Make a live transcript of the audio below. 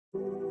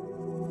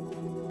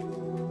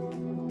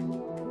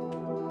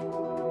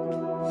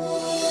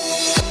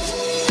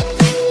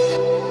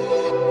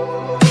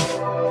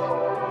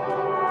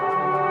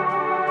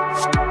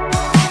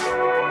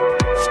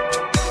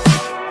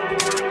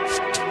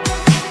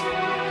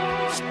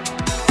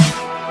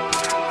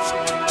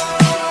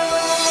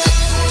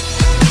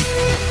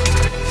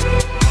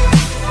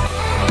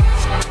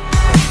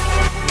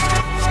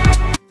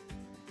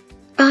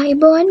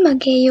ආයිබෝන්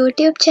මගේ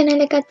YouTube channel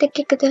එකත් එක්ක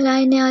එකතු වෙලා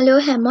ඉන්න යාළුවෝ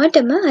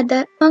හැමෝටම අද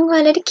මම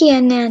ඔයාලට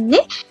කියන්න යන්නේ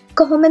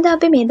කොහොමද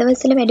අපි මේ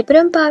දවස්වල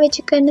වැඩිපුරම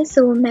පාවිච්චි කරන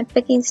Zoom app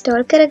එක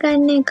install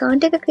කරගන්නේ,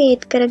 account එක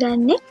create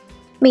කරගන්නේ,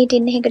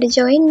 meeting එකකට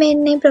join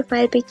වෙන්නේ,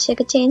 profile picture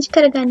එක change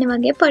කරගන්නේ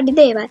වගේ පොඩි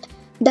දේවල්.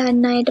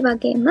 දන්න අයට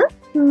වගේම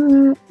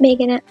මේ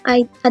ගැන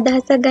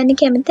අදහසක් ගන්න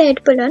කැමති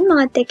අයට පුළුවන්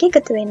මාත් එක්ක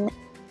එකතු වෙන්න.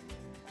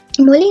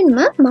 මුලින්ම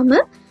මම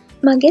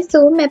මගේ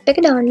Zoom app එක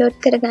download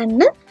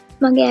කරගන්න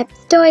මගේ App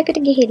Store එකට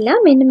ගිහිල්ලා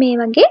මෙන්න මේ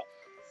වගේ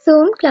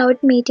Zoom Cloud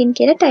Meeting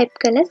කියලා type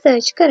කරලා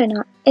search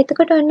කරනවා.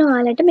 එතකොට ඔන්න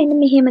ඔයාලට මෙන්න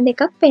මෙහෙම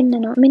දෙකක්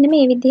පෙන්නනවා. මෙන්න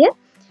මේ විදිය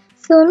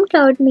Zoom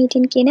Cloud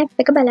Meeting කියන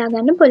app එක බලා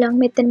ගන්න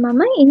පුළුවන්. මෙතන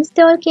මම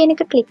install කියන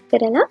එක click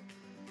කරලා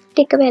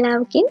ටික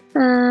වෙලාවකින්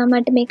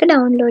මට මේක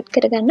download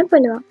කරගන්න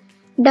පුළුවන්.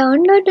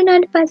 download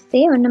වුණාට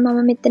පස්සේ ඔන්න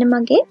මම මෙතන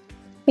මගේ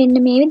මෙන්න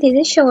මේ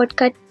විදිහට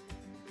shortcut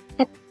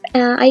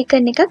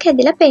icon එකක්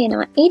හැදිලා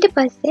පේනවා. ඊට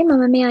පස්සේ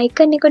මම මේ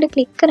icon එකට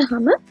click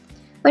කරාම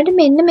මට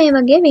මෙන්න මේ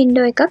වගේ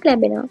window එකක්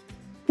ලැබෙනවා.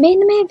 මෙන්න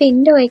මේ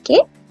window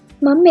එකේ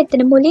මම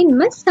මෙතන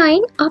මුලින්ම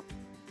sign up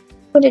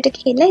උඩට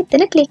ගිහලා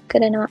එතන click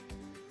කරනවා.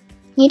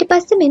 ඊට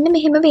පස්සේ මෙන්න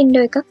මෙහෙම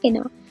window එකක්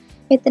එනවා.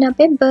 මෙතන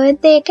අපේ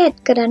birthday එක add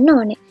කරන්න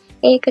ඕනේ.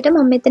 ඒකට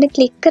මම මෙතන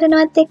click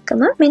කරනවත්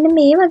එක්කම මෙන්න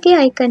මේ වගේ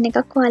icon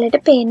එකක් ඔයාලට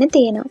පේන්න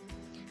තියෙනවා.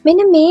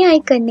 මෙන්න මේ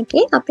icon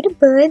එකේ අපිට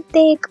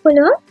birthday එක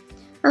පුළුවන්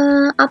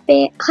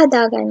අපේ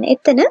හදාගන්න.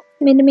 එතන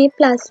මෙන්න මේ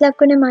plus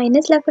ලකුණ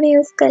minus ලකුණ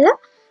use කරලා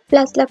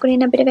plus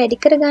ලකුණෙන් අපිට වැඩි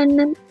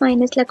කරගන්න,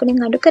 minus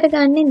ලකුණෙන් අඩු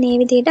කරගන්න මේ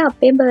විදිහට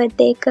අපේ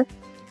birthday එක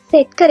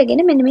set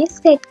කරගෙන මෙන්න මේ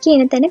set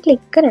කියන තැන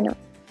click කරනවා.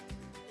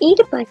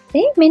 ඊට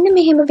පස්සේ මෙන්න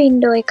මෙහෙම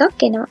window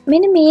එකක් එනවා.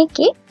 මෙන්න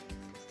මේකේ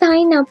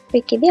sign up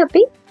එකේදී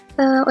අපි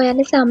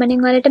ඔයාලා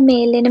සාමාන්‍යයෙන් ඔයාලට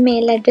mail එන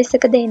mail address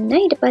එක දෙන්න.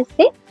 ඊට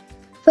පස්සේ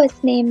first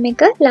name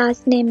එක,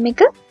 last name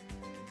එක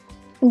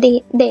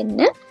දෙන්න.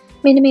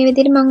 මෙන්න මේ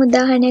විදිහට මම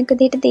උදාහරණයක්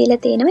විදිහට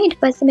දීලා තියෙනවා. ඊට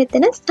පස්සේ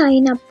මෙතන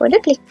sign up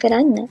වල click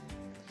කරන්න.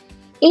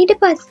 ඊට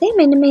පස්සේ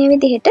මෙන්න මේ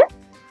විදිහට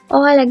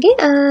ඔයාලගේ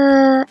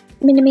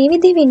මෙන්න මේ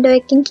විදිහ window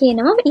එකකින්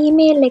කියනවා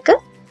email එක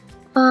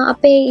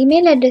අපේ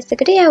email address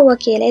එකට යවුවා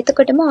කියලා.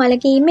 එතකොටම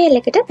ඔයාලගේ email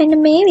එකට මෙන්න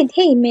මේ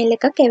විදිහේ email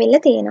එකක්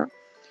ඇවිල්ලා තියෙනවා.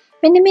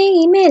 මෙන්න මේ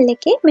email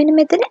එකේ මෙන්න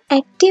මෙතන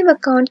active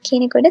account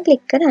කියන එකට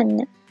click කරන්න.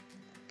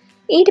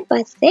 ඊට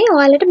පස්සේ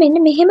ඔයාලට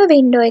මෙන්න මෙහෙම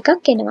window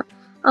එකක් එනවා.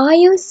 Are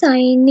you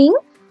signing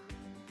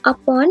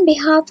upon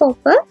behalf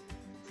of a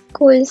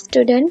school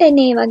student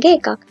එනේ වගේ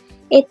එකක්.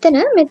 එතන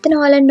මෙතන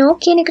ඔයාලා no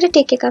කියන එකට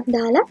ටික එකක්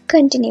දාලා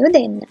continue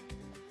දෙන්න.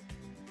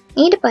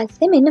 ඊට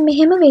පස්සේ මෙන්න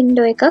මෙහෙම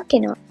window එකක්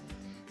එනවා.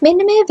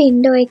 මෙන්න මේ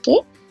window එකේ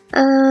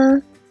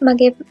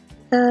මගේ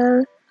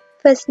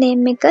first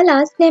name එක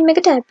last name එක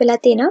type වෙලා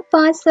තියෙනවා.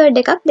 password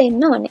එකක්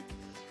දෙන්න ඕනේ.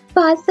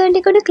 password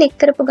එකට click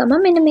කරපු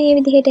ගමන් මෙන්න මේ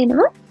විදිහට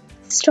එනවා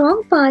strong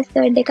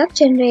password එකක්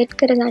generate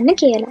කරගන්න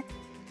කියලා.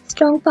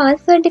 strong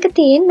password එක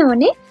තියෙන්න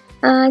ඕනේ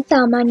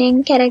සාමාන්‍යයෙන්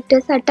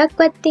characters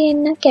 8ක්වත්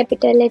තියෙන්න,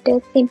 capital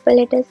letters, simple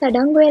letters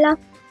අඩංගු වෙලා,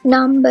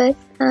 numbers,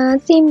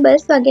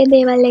 symbols වගේ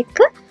දේවල් එක්ක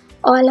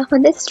ඔයාලා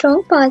හොඳ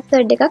strong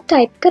password එකක්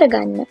type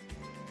කරගන්න.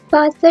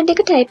 password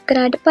එක type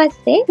කරාට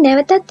පස්සේ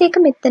නැවතත් ඒක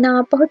මෙතන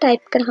ආපහු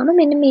type කරාම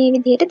මෙන්න මේ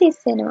විදිහට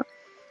දිස්සෙනවා.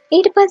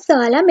 ඊට පස්සේ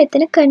ඔයාලා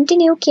මෙතන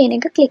continue කියන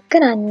එක click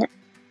කරන්න.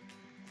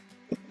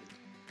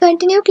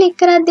 continue click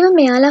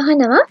කරද්දිම මෙයාලා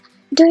අහනවා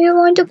do you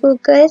want to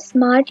Google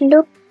smart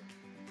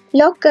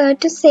lock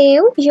to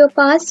save your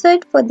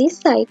password for this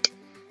site.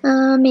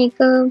 මේක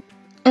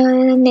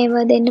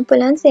never දෙන්න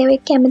පුළුවන් save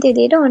එක කැමති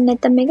විදිහට ඕන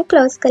නැත්නම් මේක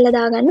close කරලා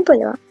දාගන්න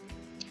පුළුවන්.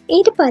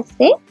 ඊට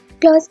පස්සේ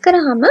close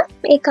කරාම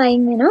ඒක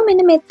අයින් වෙනවා.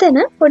 මෙන්න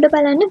මෙතන උඩ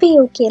බලන්න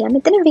view කියලා.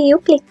 මෙතන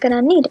view click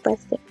කරන්න. ඊට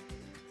පස්සේ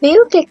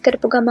view click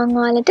කරපු ගමන්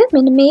ඔයාලට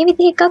මෙන්න මේ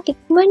විදිහ එකක්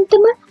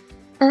ඉක්මනටම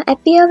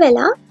appear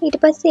වෙලා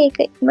ඊට පස්සේ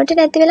ඒක ඉක්මනට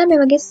නැති වෙලා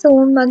මේ වගේ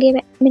zoom වගේ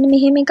මෙන්න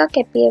මෙහෙම එකක්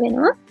appear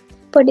වෙනවා.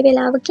 පොඩි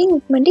වෙලාවකින්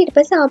ඉක්මනට ඊට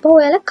පස්සේ ආපහු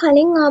ඔයාලා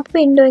කලින් ආපු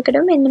window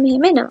එකටම මෙන්න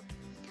මෙහෙම එනවා.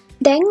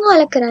 දැන්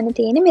ඔයාලා කරන්න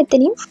තියෙන්නේ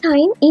මෙතනින්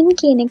sign in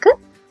කියන එක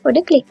උඩ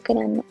click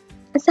කරන්න.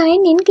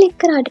 sign in click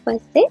කරාට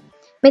පස්සේ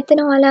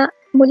මෙතන ඔයාලා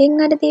මුලින්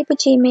අර දීපු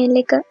Gmail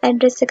එක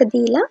address එක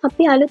දීලා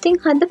අපි අලුතින්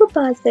හදපු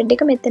password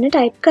එක මෙතන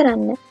type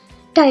කරන්න.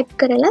 type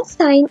කරලා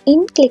sign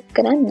in click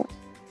කරන්න.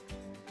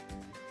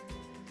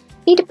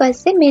 ඊට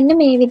පස්සේ මෙන්න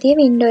මේ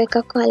විදිහේ window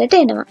එකක් ඔයාලට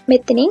එනවා.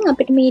 මෙතනින්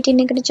අපිට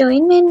meeting එකට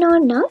join වෙන්න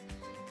ඕන නම්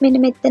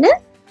මෙන්න මෙතන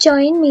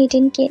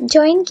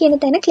join කියන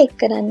තැන click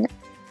කරන්න.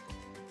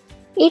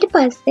 ඊට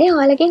පස්සේ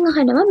ඔයාලගෙන්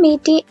අහනවා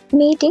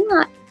meeting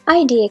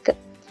ID එක.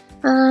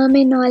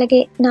 මෙන්න ඔයාලගේ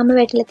නම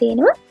වැටලා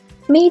තියෙනවා.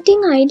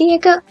 meeting ID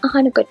එක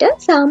අහනකොට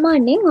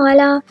සාමාන්‍යයෙන්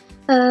ඔයාලා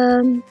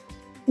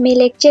මේ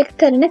lecture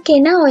කරන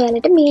කෙනා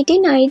ඔයාලට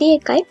meeting ID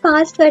එකයි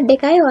password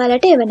එකයි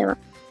ඔයාලට එවනවා.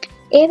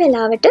 ඒ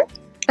වෙලාවට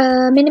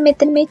මෙන්න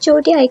මෙතන මේ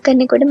චූටි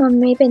icon එකට මම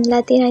මේ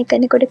පෙන්ලා තියෙන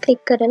icon එකට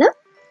click කරලා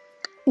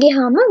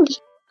ගියාම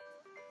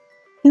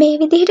මේ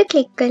විදිහට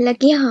click කරලා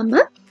ගියාම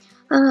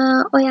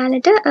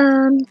ඔයාලට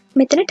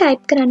මෙතන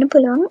type කරන්න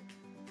පුළුවන්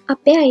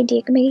අපේ ID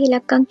එක. මේක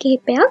ඉලක්කම්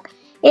කිහිපයක්.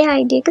 ඒ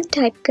ID එක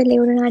type කරලා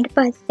ඉවරනාට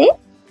පස්සේ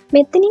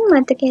මෙතනින්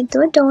මතක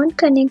ඇතුව don't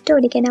connect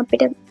audio කියන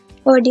අපිට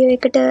audio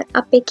එකට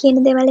අපේ කියන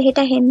දේවල් හෙට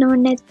ඇහෙන්න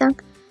ඕනේ නැත්නම්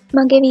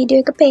මගේ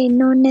වීඩියෝ එක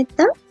පේන්න ඕනේ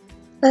නැත්නම්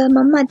මම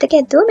මතක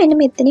ඇතුව මෙන්න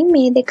මෙතනින්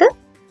මේ දෙක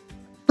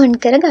ඔන්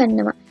කර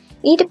ගන්නවා.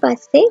 ඊට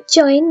පස්සේ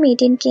join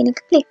meeting කියන එක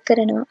ක්ලික්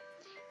කරනවා.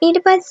 ඊට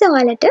පස්සේ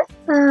ඔයාලට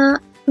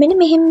මෙන්න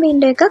මෙහෙම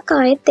වින්ඩෝ එකක්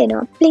ආයෙත්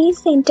එනවා.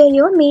 please enter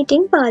your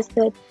meeting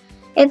password.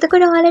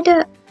 එතකොට ඔයාලට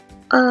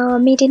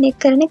meeting එක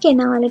කරන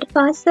කෙනා ඔයාලට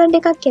password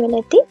එකක්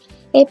කියලා ඇති.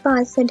 ඒ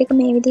password එක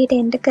මේ විදිහට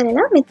enter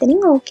කරලා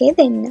මෙතනින් okay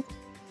දෙන්න.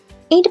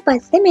 ඊට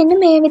පස්සේ මෙන්න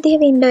මේ විදිහ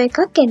වින්ඩෝ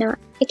එකක් එනවා.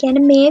 ඒ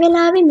කියන්නේ මේ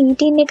වෙලාවේ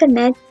meeting එක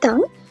නැත්තම්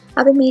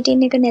අපි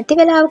meeting එක නැති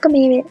වෙලාවක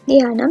මේ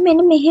ගියා නම්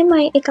මෙන්න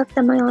මෙහෙමයි එකක්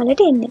තමයි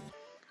ඔයාලට එන්නේ.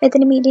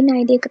 මෙතන meeting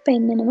ID එක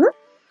පෙන්නනවා.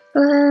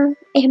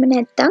 එහෙම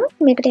නැත්තම්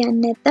මේකට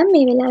යන්න නැත්තම්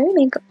මේ වෙලාවේ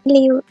මේක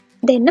leave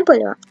දෙන්න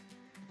පුළුවන්.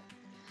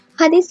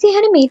 හදිස්සියේ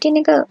හරි meeting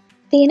එක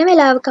තියෙන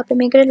වෙලාවක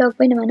අපි මේකට log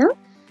වෙනවා නම්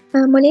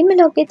මුලින්ම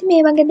log වෙද්දී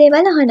මේ වගේ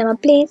දේවල් අහනවා.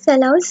 please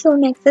allow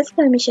Zoom access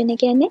permission. ඒ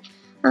කියන්නේ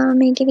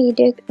මේකේ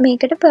වීඩියෝ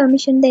මේකට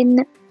permission දෙන්න.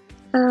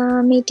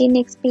 meeting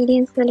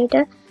experience වලට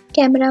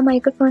camera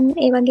microphone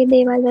ඒ වගේ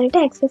දේවල් වලට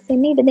access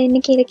වෙන්න ඉඩ දෙන්න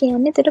කියලා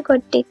කියන්නේ. ඒකට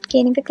got it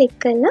කියන එක click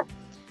කරලා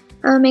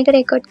මේක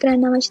රෙකෝඩ්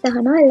කරන්න අවශ්‍ය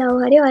තහනවා allow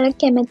හරි ඔයාලා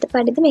කැමැත්ත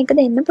පරිදි මේක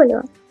දෙන්න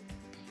පුළුවන්.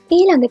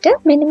 ඊළඟට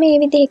මෙන්න මේ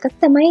විදිහ එකක්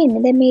තමයි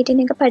එන්නේ. දැන්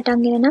meeting එක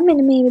පටන්ගෙන නම්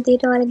මෙන්න මේ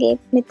විදිහට ඔයාලගේ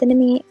මෙතන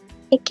මේ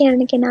එක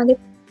කරන කෙනාගේ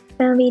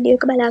වීඩියෝ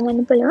එක බලා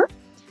ගන්න පුළුවන්.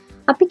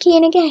 අපි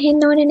කියන එක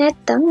ඇහෙන්න ඕනේ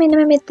නැත්තම් මෙන්න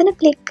මෙතන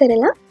ක්ලික්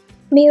කරලා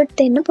mute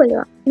දෙන්න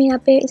පුළුවන්. මේ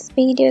අපේ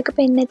වීඩියෝ එක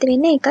පෙන්න නැති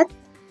වෙන්නේ ඒකත්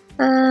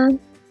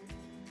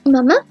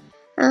මම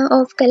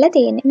off කරලා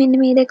තියෙන්නේ. මෙන්න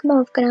මේ දෙකම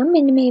off කරාම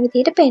මෙන්න මේ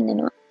විදිහට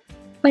පෙන්නනවා.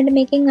 මට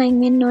මේකෙන් අයින්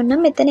වෙන්න ඕන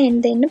නම් මෙතන end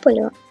දෙන්න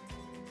පුළුවන්.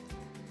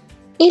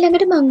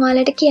 ඊළඟට මම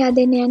ඔයාලට කියා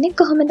දෙන්න යන්නේ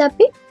කොහොමද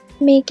අපි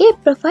මේකේ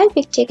profile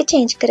picture එක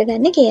change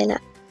කරගන්නේ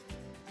කියලා.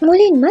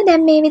 මුලින්ම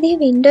දැන් මේ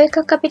විදිහේ window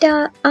එකක් අපිට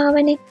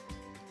ආවනේ.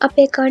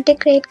 අපේ account එක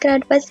create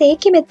කරාට පස්සේ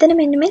ඒකේ මෙතන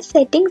මෙන්න මේ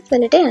settings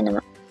වලට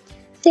යනවා.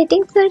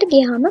 settings වලට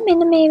ගියාම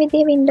මෙන්න මේ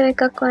විදිහේ window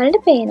එකක්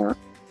ඔයාලට පේනවා.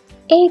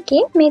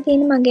 ඒකේ මේ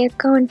තියෙන මගේ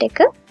account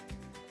එක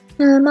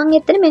මම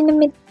එතන මෙන්න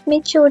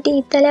මේ චෝටි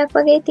ඉතලයක්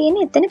වගේ තියෙන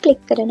එතන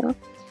click කරනවා.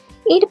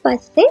 ඊට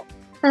පස්සේ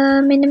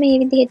මෙන්න මේ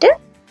විදිහට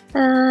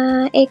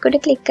ඒකට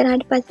ක්ලික්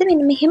කරාට පස්සේ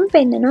මෙන්න මෙහෙම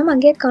පෙන්නනවා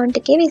මගේ account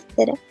එකේ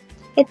විස්තර.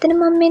 එතන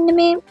මම මෙන්න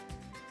මේ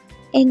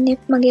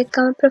NF මගේ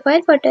account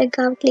profile photo එක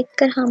ගාව ක්ලික්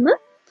කරාම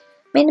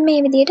මෙන්න මේ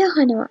විදිහට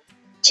අහනවා.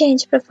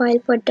 change profile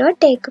photo,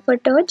 take a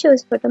photo,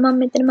 choose photo.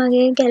 මම මෙතන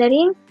මගේ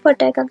gallery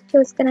photo එකක්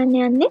choose කරන්න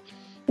යන්නේ.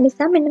 ඒ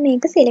නිසා මෙන්න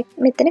මේක select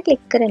මෙතන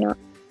ක්ලික් කරනවා.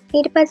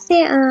 ඊට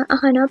පස්සේ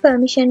අහනවා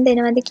permission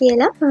දෙනවද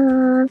කියලා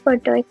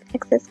photo එක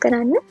access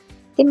කරන්න.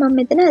 ඉතින් මම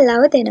මෙතන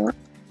allow දෙනවා.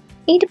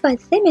 ඊට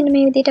පස්සේ මෙන්න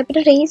මේ විදිහට අපිට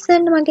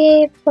recent මගේ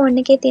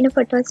phone එකේ තියෙන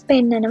photos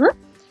පෙන්නනවා.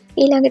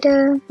 ඊළඟට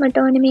මට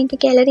ඕනේ මේක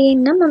gallery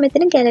එකෙන් නම් මම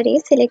මෙතන gallery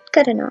select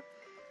කරනවා.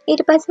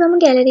 ඊට පස්සේ මම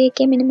gallery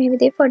එකේ මෙන්න මේ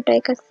විදිහේ photo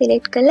එකක්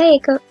select කරලා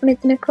ඒක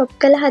මෙතන crop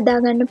කරලා හදා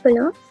ගන්න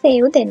පුළුවන්.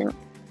 save දෙනවා.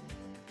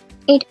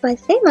 ඊට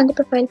පස්සේ මගේ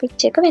profile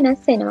picture එක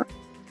වෙනස් වෙනවා.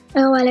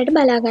 ඔයාලට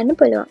බලා ගන්න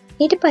පුළුවන්.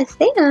 ඊට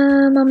පස්සේ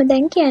මම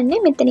දැන් කියන්නේ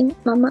මෙතනින්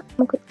මම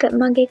මොකද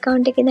මගේ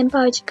account එකේ දැන්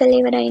පාවිච්චි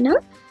කරලා ඉවරයි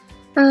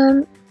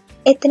නම්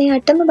එතන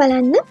යටම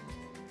බලන්න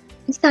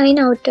sign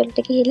out වලට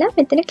ගිහිල්ලා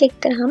මෙතන click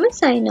කරාම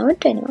sign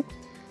out වෙනවා.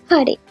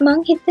 හරි.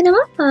 මම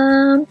හිතනවා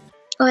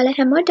ඔයාලා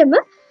හැමෝටම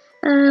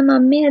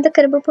මම මේ අද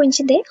කරපු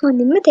පුංචි දේ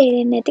හොඳින්ම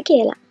තේරෙන්නේ නැති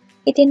කියලා.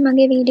 ඉතින්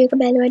මගේ වීඩියෝ එක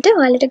බැලුවට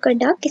ඔයාලට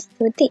ගොඩාක්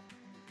ස්තුතියි.